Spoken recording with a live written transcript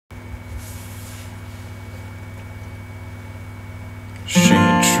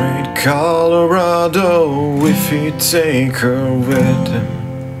She'd trade Colorado if he'd take her with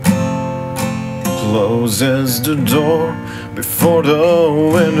him. Closes the door before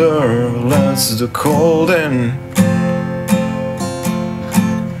the winter lets the cold in,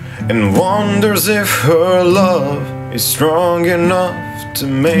 and wonders if her love is strong enough to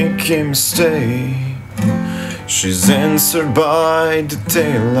make him stay. She's answered by the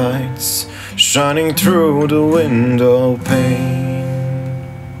taillights shining through the window pane.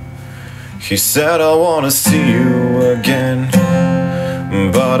 He said, I wanna see you again,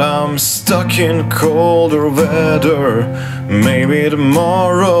 but I'm stuck in colder weather. Maybe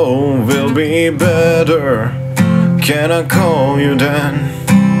tomorrow will be better. Can I call you then?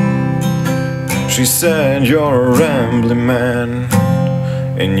 She said, you're a rambling man,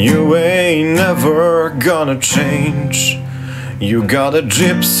 and you ain't never gonna change. You got a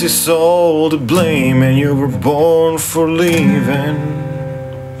gypsy soul to blame, and you were born for leaving.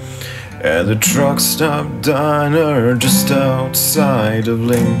 At the truck stop diner just outside of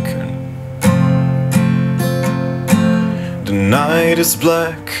Lincoln. The night is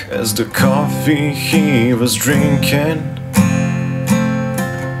black as the coffee he was drinking,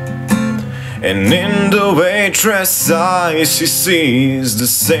 and in the waitress' eyes he sees the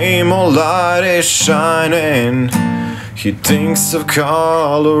same old light is shining. He thinks of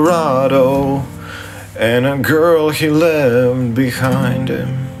Colorado and a girl he left behind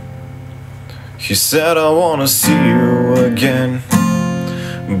him. He said, I wanna see you again,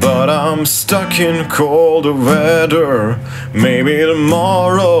 but I'm stuck in colder weather. Maybe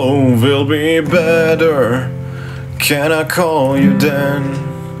tomorrow will be better. Can I call you then?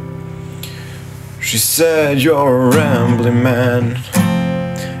 She said, you're a rambling man,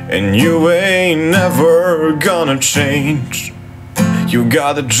 and you ain't never gonna change. You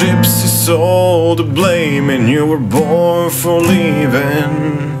got a gypsy soul to blame, and you were born for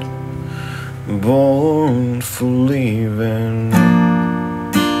leaving. Born for leaving.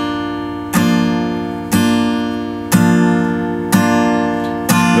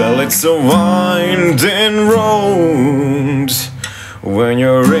 Well, it's a winding road when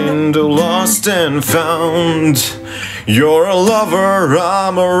you're in the lost and found. You're a lover,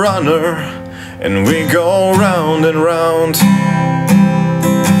 I'm a runner, and we go round and round.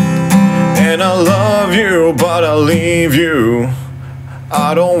 And I love you, but I leave you.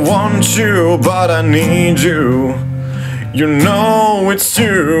 I don't want you, but I need you. You know it's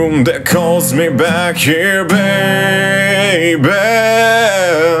you that calls me back here, baby.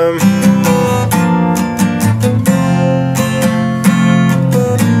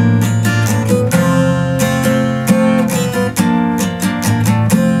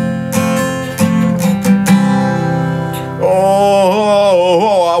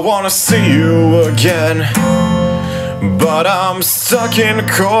 Oh, I wanna see you again, but I'm stuck in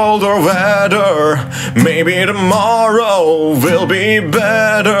colder weather. Maybe tomorrow will be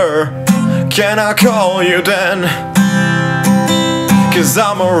better. Can I call you then? 'Cause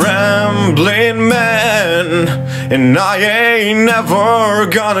I'm a rambling man, and I ain't never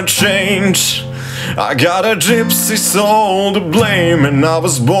gonna change. I got a gypsy soul to blame, and I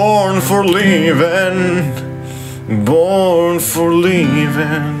was born for leaving. Born for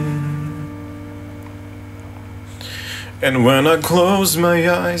leaving. And when I close my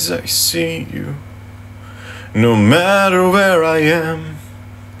eyes, I see you. No matter where I am,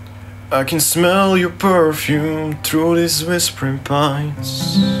 I can smell your perfume through these whispering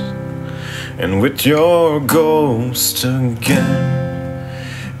pines. And with your ghost again.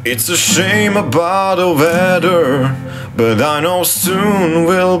 It's a shame about the weather, but I know soon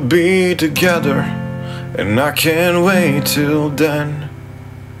we'll be together. And I can't wait till then.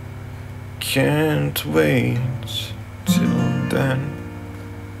 Can't wait till then.